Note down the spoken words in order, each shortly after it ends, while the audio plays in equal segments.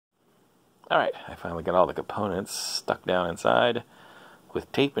Alright, I finally got all the components stuck down inside with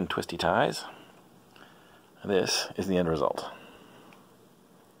tape and twisty ties. This is the end result.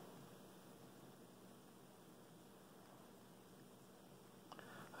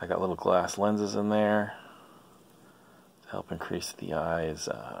 I got little glass lenses in there to help increase the eye's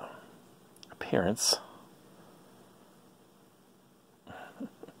appearance.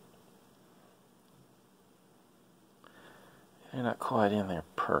 They're not quite in there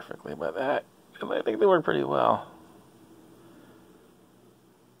perfectly, but I think they work pretty well.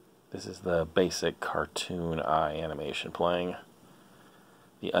 This is the basic cartoon eye animation playing.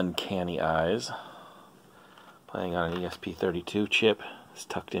 The Uncanny Eyes. Playing on an ESP32 chip. It's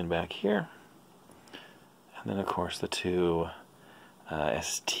tucked in back here. And then of course the two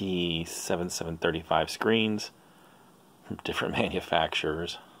ST7735 screens from different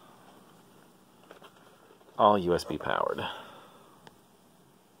manufacturers. All USB powered.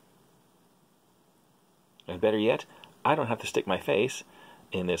 And better yet, I don't have to stick my face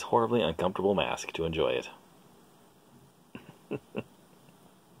in this horribly uncomfortable mask to enjoy it.